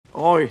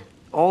Oi,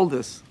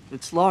 Aldous,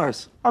 it's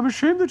Lars. I'm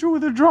ashamed that you were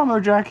the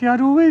drummer, Jackie.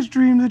 I'd always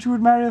dreamed that you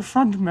would marry a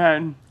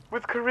frontman.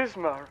 With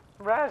charisma,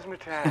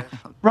 razzmatazz.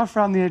 Rough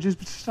around the edges,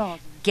 but stars.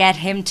 Get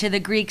Him to the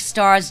Greek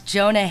stars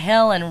Jonah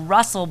Hill and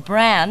Russell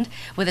Brand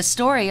with a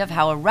story of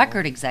how a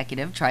record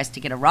executive tries to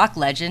get a rock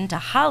legend to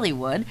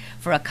Hollywood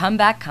for a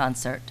comeback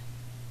concert.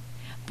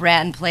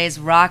 Brand plays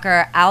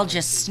rocker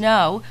Algis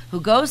Snow,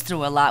 who goes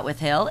through a lot with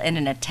Hill in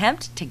an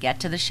attempt to get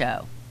to the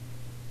show.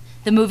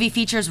 The movie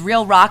features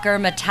real rocker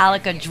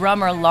Metallica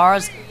drummer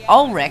Lars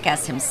Ulrich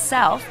as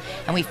himself,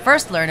 and we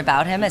first learn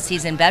about him as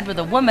he's in bed with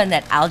a woman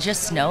that Algis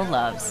Snow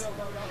loves.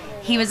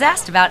 He was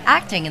asked about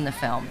acting in the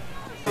film.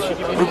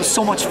 It was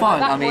so much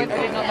fun. I mean,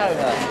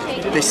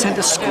 they sent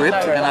a script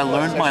and I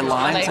learned my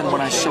lines, and when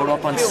I showed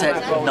up on set,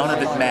 none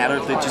of it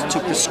mattered. They just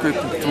took the script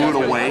and threw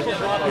it away,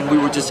 and we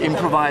were just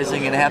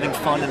improvising and having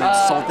fun and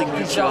insulting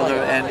each other,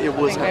 and it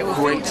was a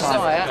great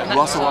time.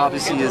 Russell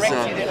obviously is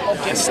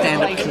a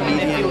stand-up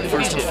comedian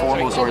first and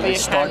foremost, or they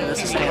started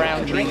as a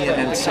stand-up comedian,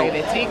 and so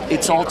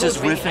it's all just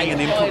riffing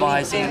and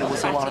improvising, and it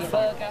was a lot of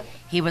fun.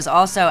 He was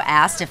also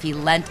asked if he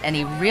lent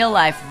any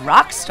real-life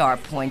rock star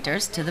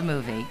pointers to the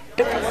movie.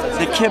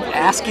 They kept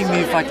asking me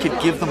if I could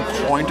give them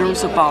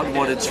pointers about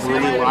what it's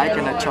really like,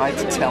 and I tried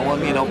to tell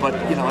them, but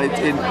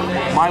in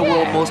my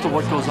world, most of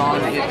what goes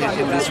on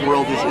in this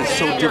world is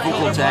so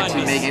difficult to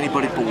actually make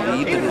anybody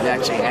believe that it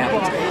actually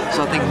happens.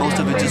 So I think most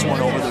of it just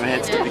went over their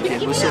heads to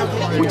begin with.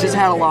 So we just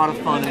had a lot of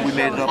fun, and we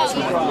made it up as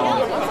we went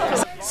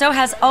along. So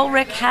has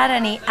Ulrich had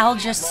any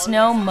Algis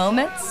Snow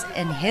moments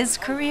in his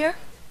career?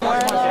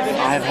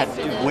 I have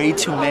had way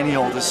too many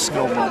Aldous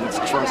Snow moments,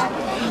 trust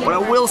me. But I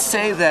will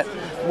say that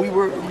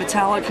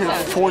Metallica,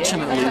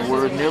 fortunately,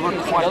 were never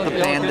quite the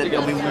band that,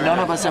 none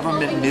of us ever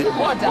went missing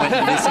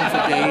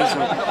for days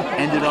or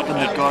ended up in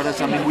the gutters.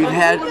 We've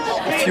had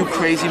a few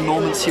crazy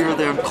moments here or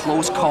there,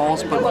 close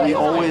calls, but we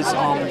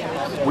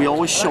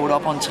always showed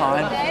up on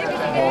time,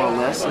 more or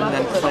less, and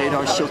then played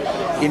our show.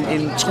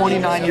 In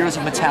 29 years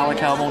of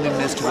Metallica, I've only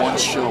missed one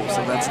show,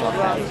 so that's not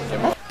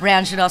bad.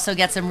 Brand should also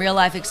get some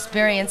real-life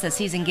experience as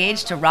he's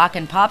engaged to rock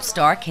and pop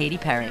star Katy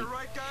Perry.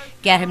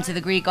 Get Him to the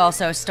Greek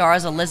also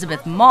stars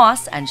Elizabeth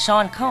Moss and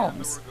Sean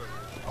Combs.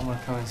 I want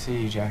to come and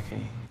see you,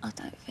 Jackie. I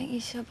don't think you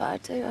should, but I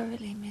do. I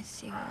really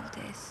miss you, all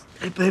this.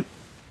 Hey, babe,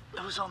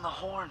 who's on the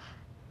horn?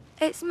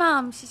 It's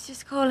Mum. She's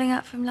just calling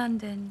up from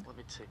London. Let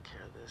me take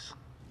care of this.